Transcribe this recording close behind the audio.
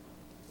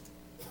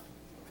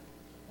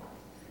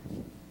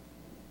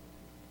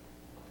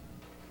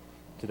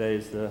Today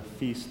is the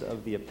Feast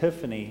of the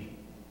Epiphany,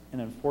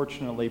 and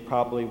unfortunately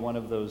probably one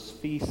of those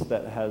feasts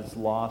that has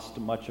lost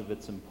much of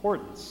its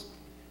importance.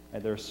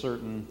 And there are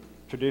certain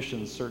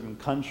traditions, certain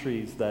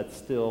countries that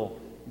still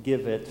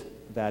give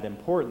it that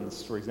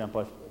importance. For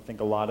example, I think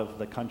a lot of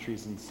the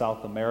countries in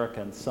South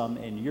America and some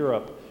in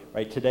Europe,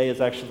 right, today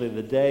is actually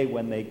the day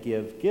when they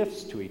give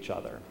gifts to each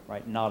other,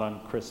 right, not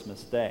on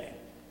Christmas Day.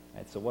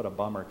 Right, so what a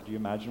bummer. Could you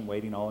imagine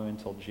waiting all the way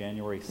until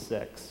January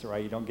 6th,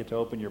 right? You don't get to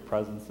open your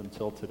presents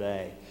until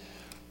today.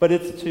 But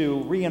it's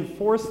to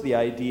reinforce the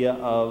idea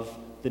of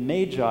the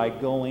Magi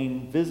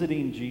going,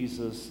 visiting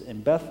Jesus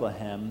in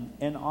Bethlehem,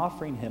 and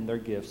offering him their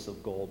gifts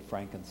of gold,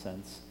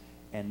 frankincense,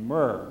 and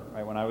myrrh.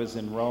 Right? When I was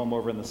in Rome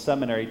over in the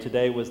seminary,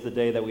 today was the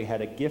day that we had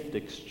a gift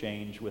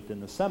exchange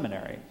within the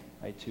seminary,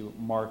 right, to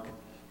mark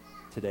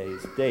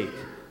today's date.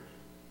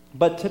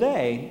 But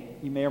today,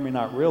 you may or may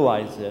not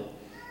realize it,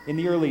 in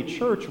the early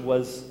church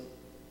was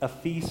a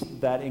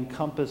feast that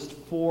encompassed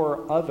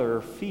 4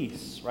 other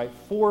feasts, right?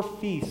 4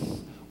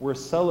 feasts were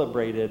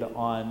celebrated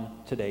on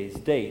today's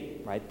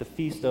date, right? The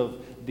Feast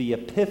of the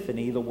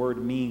Epiphany, the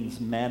word means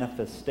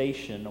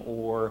manifestation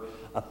or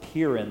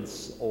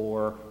appearance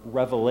or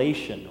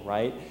revelation,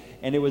 right?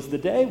 And it was the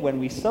day when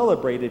we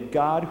celebrated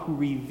God who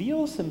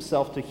reveals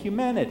himself to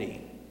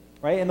humanity,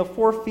 right? And the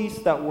 4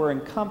 feasts that were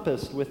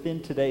encompassed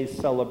within today's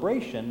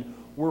celebration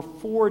were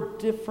 4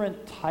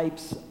 different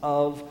types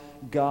of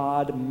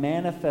God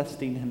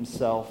manifesting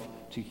himself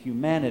to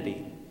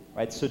humanity.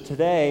 Right, so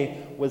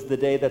today was the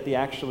day that they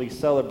actually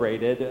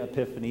celebrated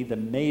Epiphany, the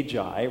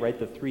Magi, right,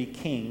 the 3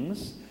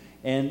 kings,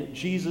 and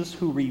Jesus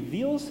who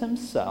reveals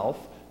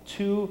himself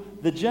to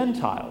the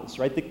Gentiles,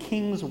 right? The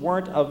kings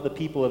weren't of the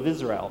people of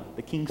Israel.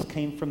 The kings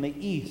came from the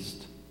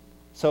east.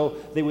 So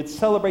they would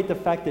celebrate the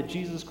fact that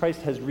Jesus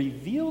Christ has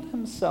revealed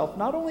himself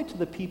not only to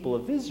the people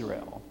of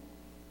Israel,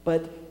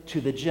 but to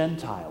the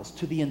Gentiles,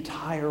 to the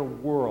entire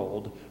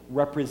world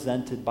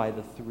represented by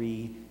the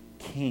 3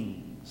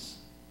 kings.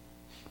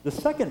 The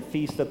second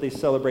feast that they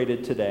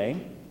celebrated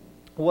today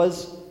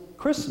was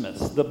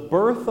Christmas, the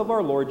birth of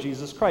our Lord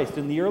Jesus Christ.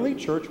 And the early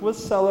church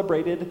was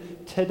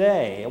celebrated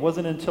today. It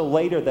wasn't until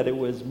later that it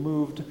was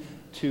moved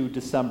to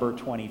December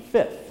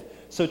 25th.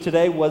 So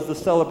today was the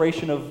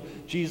celebration of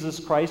Jesus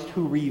Christ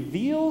who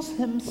reveals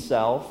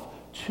himself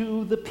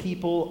to the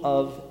people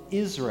of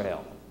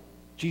Israel.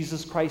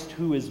 Jesus Christ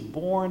who is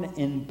born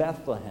in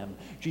Bethlehem.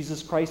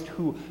 Jesus Christ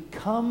who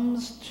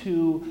comes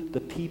to the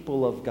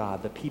people of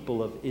God, the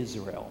people of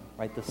Israel,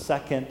 right? The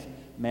second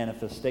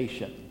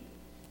manifestation.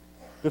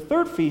 The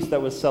third feast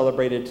that was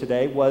celebrated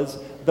today was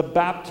the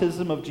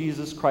baptism of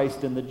Jesus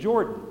Christ in the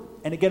Jordan.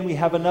 And again, we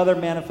have another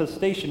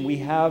manifestation. We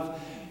have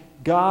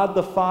God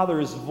the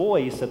Father's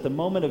voice at the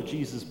moment of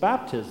Jesus'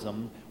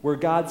 baptism, where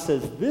God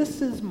says,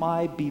 "This is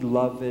my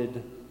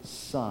beloved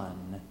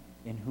Son,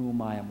 in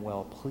whom I am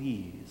well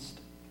pleased."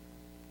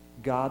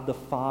 God the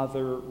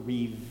Father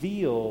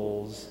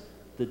reveals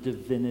the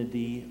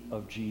divinity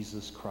of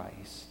Jesus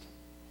Christ.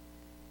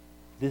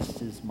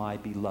 This is my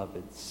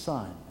beloved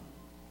Son.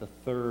 The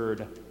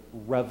third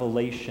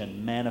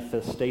revelation,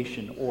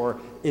 manifestation,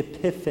 or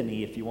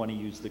epiphany, if you want to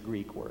use the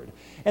Greek word.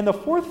 And the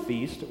fourth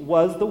feast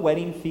was the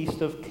wedding feast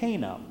of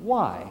Cana.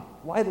 Why?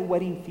 Why the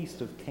wedding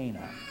feast of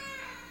Cana?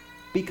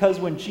 Because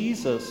when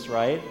Jesus,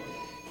 right,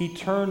 he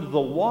turned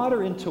the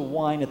water into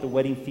wine at the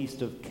wedding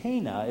feast of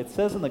Cana, it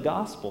says in the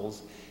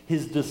Gospels,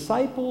 his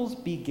disciples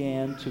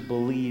began to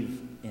believe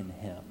in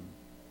him.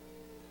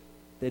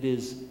 That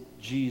is,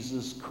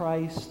 Jesus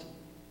Christ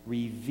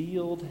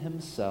revealed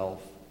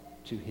himself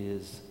to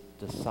his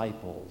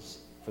disciples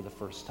for the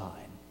first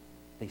time.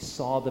 They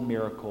saw the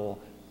miracle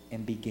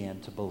and began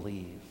to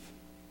believe.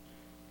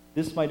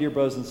 This, my dear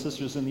brothers and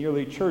sisters, in the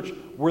early church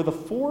were the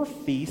 4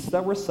 feasts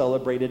that were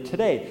celebrated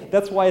today.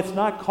 That's why it's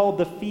not called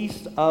the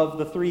Feast of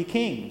the 3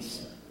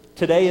 Kings.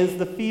 Today is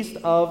the Feast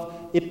of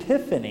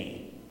Epiphany,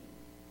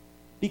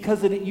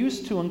 because it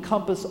used to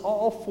encompass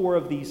all 4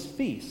 of these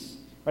feasts.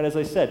 Right, as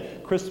I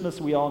said,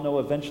 Christmas, we all know,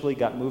 eventually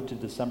got moved to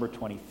December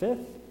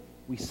 25th.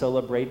 We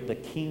celebrate the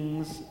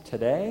kings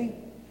today.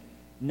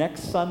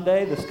 Next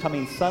Sunday, this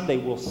coming Sunday,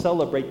 we'll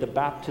celebrate the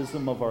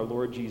baptism of our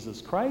Lord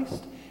Jesus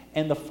Christ.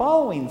 And the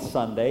following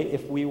Sunday,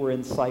 if we were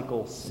in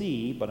cycle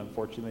C, but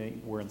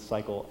unfortunately we're in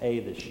cycle A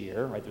this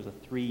year, right? There's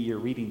a 3-year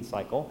reading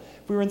cycle.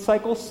 If we were in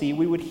cycle C,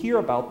 we would hear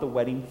about the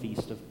wedding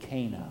feast of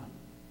Cana,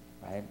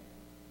 right?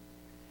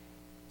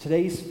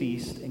 Today's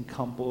feast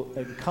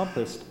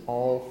encompassed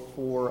all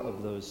 4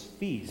 of those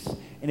feasts.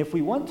 And if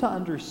we want to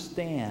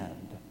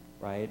understand,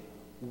 right,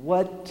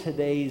 what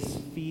today's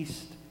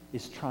feast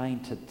is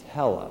trying to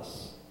tell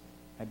us,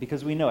 right,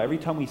 because we know every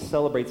time we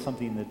celebrate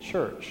something in the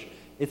church,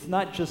 it's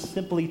not just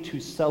simply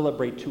to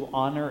celebrate, to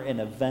honor an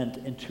event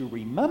and to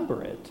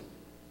remember it,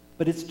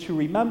 but it's to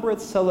remember it,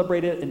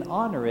 celebrate it, and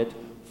honor it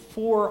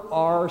for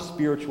our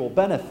spiritual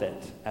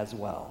benefit as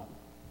well.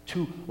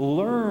 To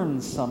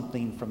learn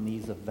something from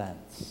these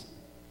events.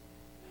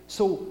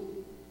 So,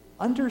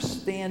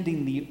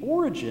 understanding the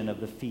origin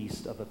of the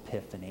Feast of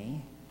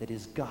Epiphany, that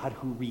is God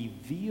who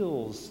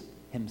reveals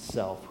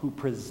himself, who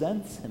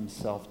presents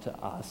himself to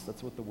us,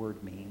 that's what the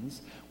word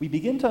means, we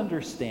begin to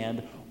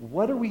understand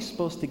what are we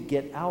supposed to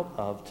get out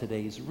of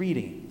today's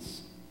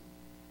readings.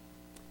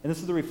 And this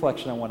is the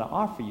reflection I want to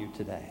offer you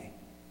today.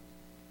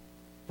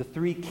 The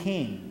three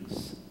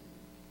kings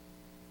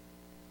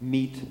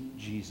meet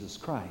Jesus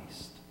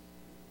Christ.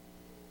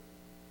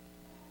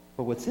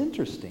 But what's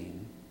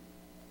interesting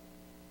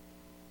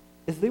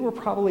is they were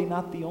probably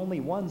not the only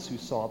ones who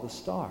saw the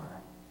star.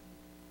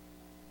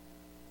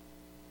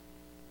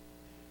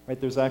 Right?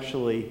 There's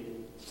actually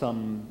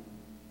some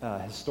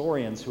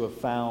historians who have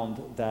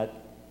found that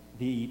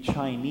the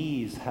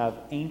Chinese have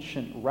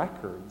ancient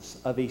records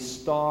of a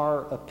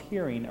star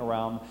appearing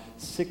around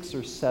 6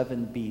 or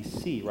 7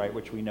 BC, right,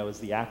 which we know is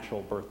the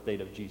actual birth date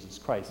of Jesus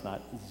Christ,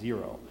 not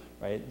 0,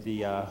 right?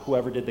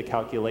 Whoever did the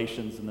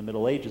calculations in the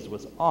Middle Ages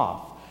was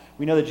off.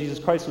 We know that Jesus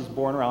Christ was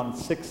born around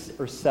 6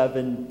 or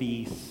 7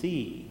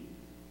 BC.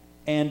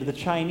 And the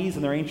Chinese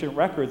in their ancient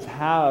records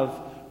have,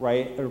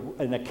 right,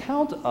 an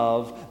account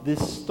of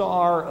this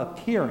star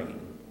appearing,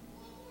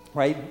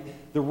 right?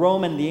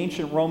 The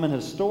ancient Roman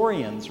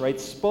historians, right,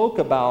 spoke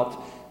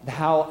about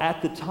how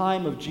at the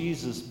time of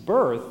Jesus'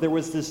 birth, there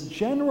was this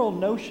general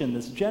notion,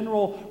 this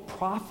general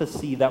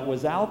prophecy that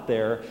was out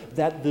there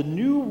that the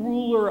new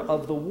ruler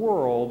of the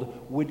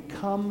world would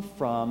come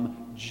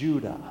from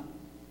Judah,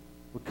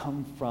 would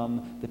come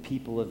from the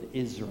people of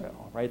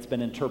Israel, right? It's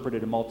been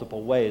interpreted in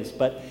multiple ways,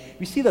 but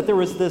we see that there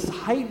was this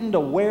heightened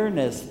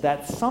awareness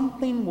that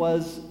something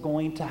was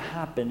going to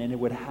happen, and it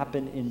would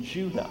happen in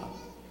Judah,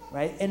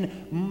 right?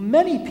 And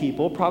many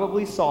people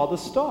probably saw the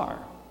star.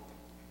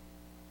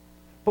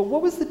 But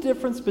what was the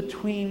difference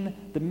between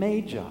the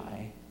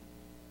Magi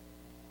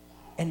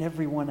and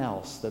everyone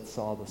else that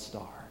saw the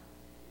star?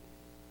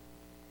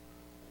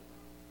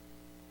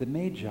 The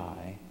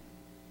Magi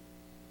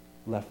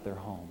left their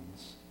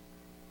homes.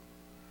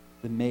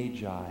 The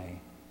Magi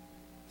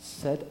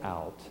set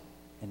out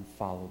and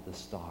followed the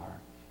star.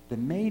 The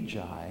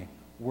Magi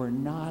were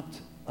not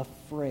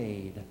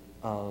afraid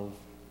of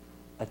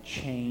a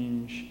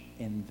change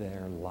in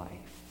their life.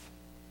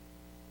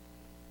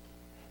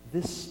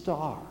 This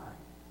star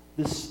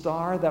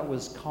that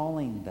was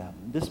calling them,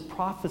 this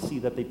prophecy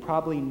that they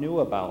probably knew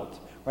about,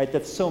 right,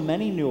 that so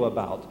many knew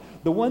about,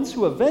 the ones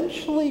who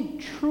eventually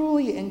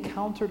truly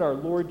encountered our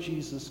Lord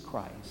Jesus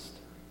Christ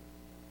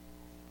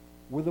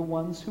were the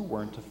ones who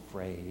weren't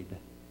afraid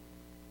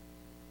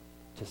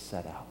to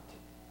set out.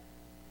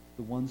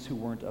 The ones who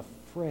weren't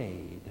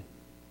afraid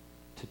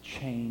to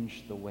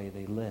change the way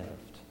they lived.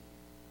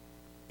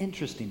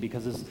 Interesting,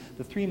 because as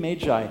the three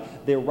Magi,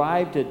 they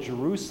arrived at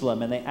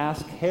Jerusalem and they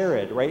asked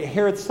Herod, right?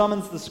 Herod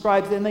summons the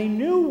scribes, and they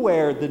knew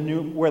where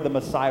the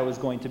Messiah was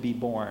going to be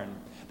born.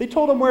 They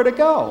told him where to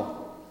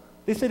go.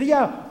 They said,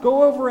 yeah,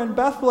 go over in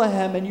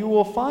Bethlehem and you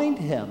will find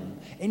him.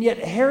 And yet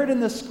Herod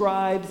and the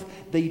scribes,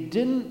 they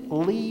didn't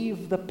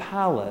leave the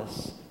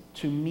palace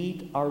to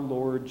meet our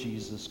Lord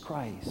Jesus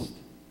Christ.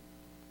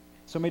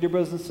 So, my dear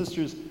brothers and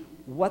sisters,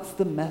 what's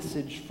the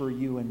message for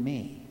you and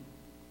me?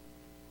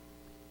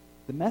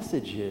 The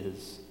message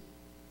is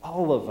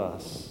all of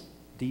us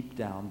deep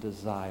down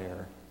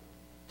desire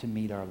to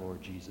meet our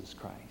Lord Jesus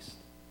Christ.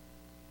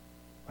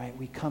 Right?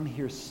 We come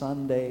here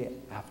Sunday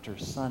after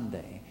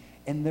Sunday,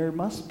 and there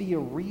must be a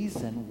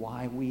reason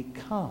why we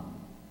come.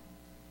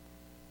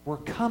 We're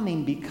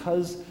coming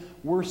because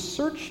we're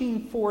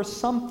searching for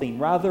something.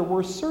 Rather,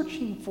 we're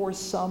searching for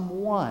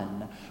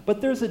someone.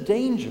 But there's a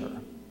danger.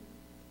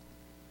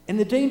 And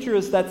the danger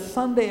is that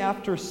Sunday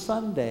after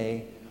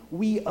Sunday,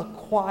 we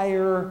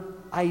acquire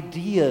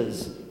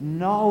ideas,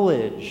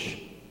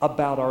 knowledge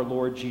about our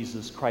Lord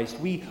Jesus Christ.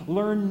 We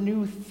learn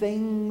new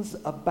things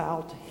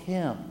about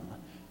him,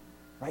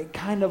 right?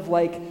 Kind of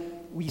like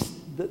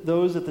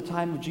those at the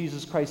time of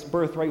Jesus Christ's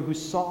birth, right, who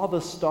saw the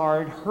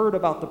star and heard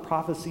about the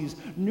prophecies,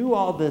 knew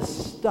all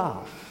this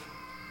stuff.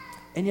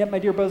 And yet, my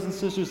dear brothers and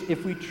sisters,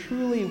 if we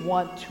truly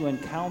want to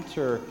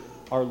encounter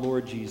our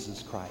Lord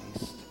Jesus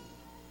Christ,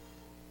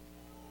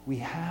 we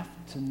have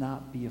to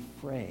not be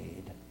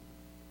afraid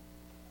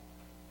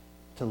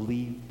to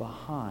leave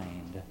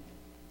behind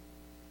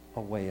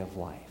a way of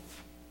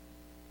life.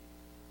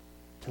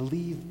 To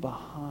leave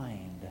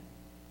behind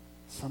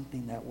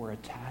something that we're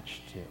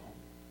attached to.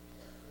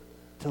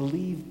 To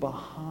leave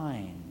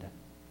behind,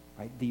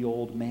 right, the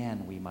old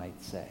man, we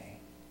might say,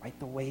 right,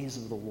 the ways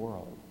of the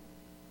world.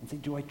 And say,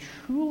 do I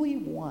truly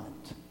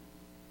want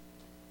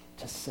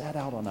to set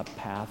out on a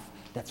path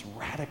that's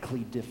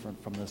radically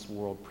different from this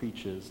world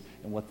preaches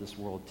and what this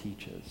world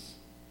teaches?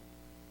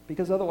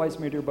 Because otherwise,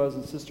 my dear brothers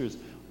and sisters,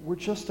 we're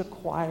just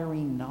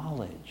acquiring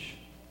knowledge.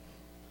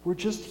 We're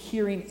just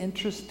hearing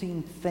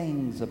interesting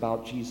things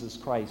about Jesus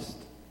Christ.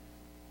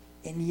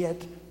 And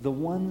yet, the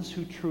ones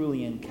who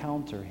truly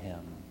encounter him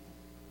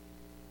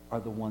are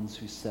the ones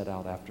who set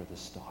out after the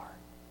star.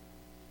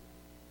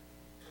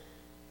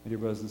 My dear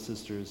brothers and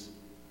sisters,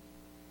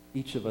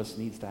 each of us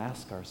needs to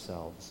ask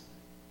ourselves,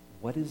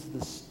 what is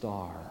the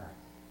star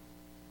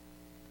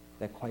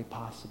that quite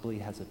possibly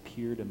has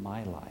appeared in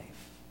my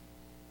life,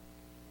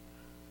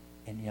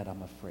 and yet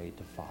I'm afraid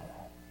to follow?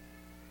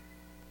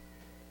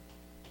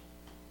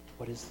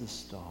 What is the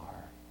star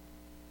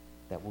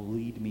that will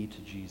lead me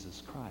to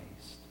Jesus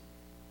Christ?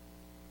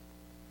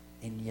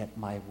 And yet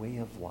my way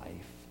of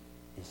life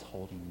is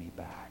holding me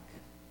back.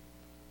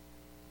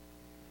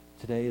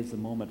 Today is the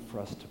moment for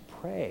us to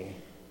pray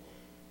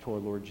to our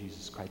Lord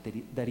Jesus Christ,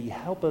 that he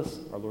help us,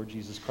 our Lord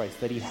Jesus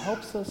Christ, that he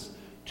helps us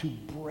to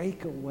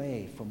break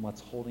away from what's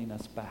holding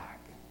us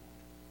back.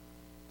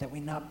 That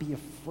we not be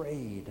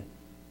afraid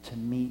to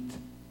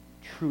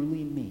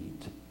truly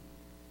meet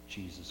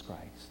Jesus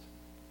Christ.